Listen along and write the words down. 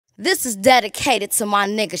This is dedicated to my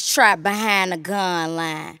niggas trapped behind the gun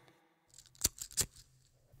line.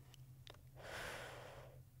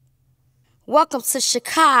 Welcome to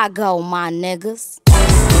Chicago, my niggas.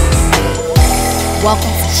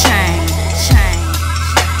 Welcome to change.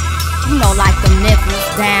 You know, like them nickels,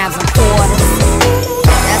 dimes, and quarters.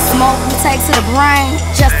 That smoke we take to the brain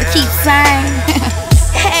just to keep sane.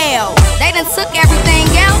 Hell, they done took everything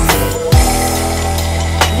else.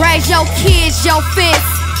 Raise your kids, your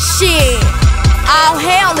fists, shit. All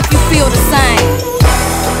hell if you feel the same.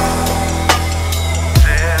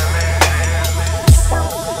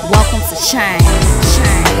 Welcome to change.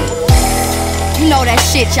 You know that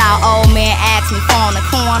shit y'all old man asked me for on the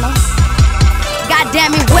corner.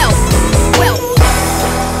 Goddamn it, wealth.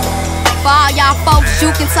 For all y'all folks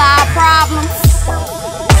juking to our problems,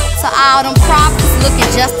 to all them problems looking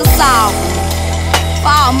just to solve them. For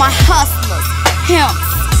all my hustlers, pimps,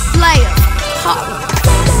 players, hustlers.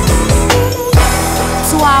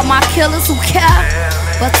 To all my killers who care,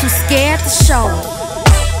 but too scared to show it.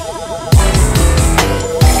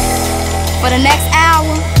 For the next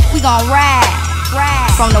hour, we gon' ride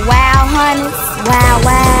from the wild honeys, wild,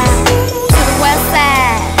 to the west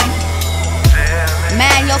side.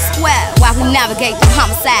 Man your square while we navigate through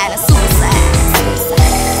homicide and suicide.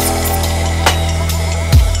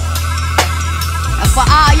 And for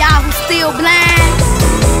all y'all who still blind,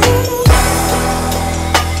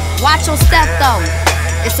 watch your step though,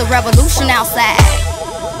 it's a revolution outside.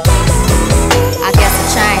 I guess a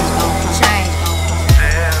change gon' come.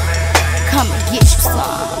 Come and get you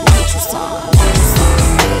some,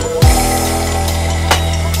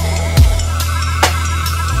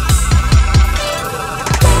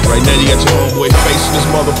 Right now you got your homeboy facing this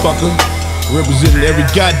motherfucker, representing every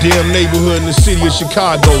goddamn neighborhood in the city of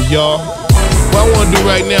Chicago, y'all. What I wanna do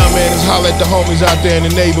right now, man, is holler at the homies out there in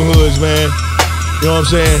the neighborhoods, man. You know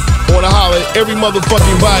what I'm saying? I wanna holler at every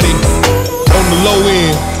motherfucking body on the low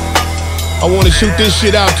end. I wanna shoot this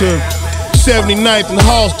shit out to 79th and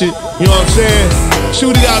Halsted, you know what I'm saying?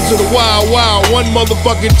 Shoot it out to the wild, one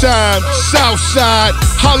motherfucking time. South side,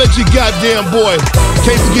 holla at your goddamn boy.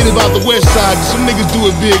 Can't forget about the west side, some niggas do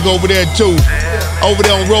it big over there too. Over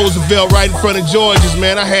there on Roosevelt, right in front of George's,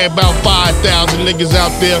 man. I had about 5,000 niggas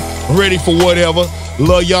out there, ready for whatever.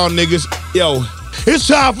 Love y'all niggas. Yo, it's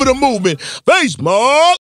time for the movement. Face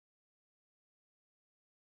mark.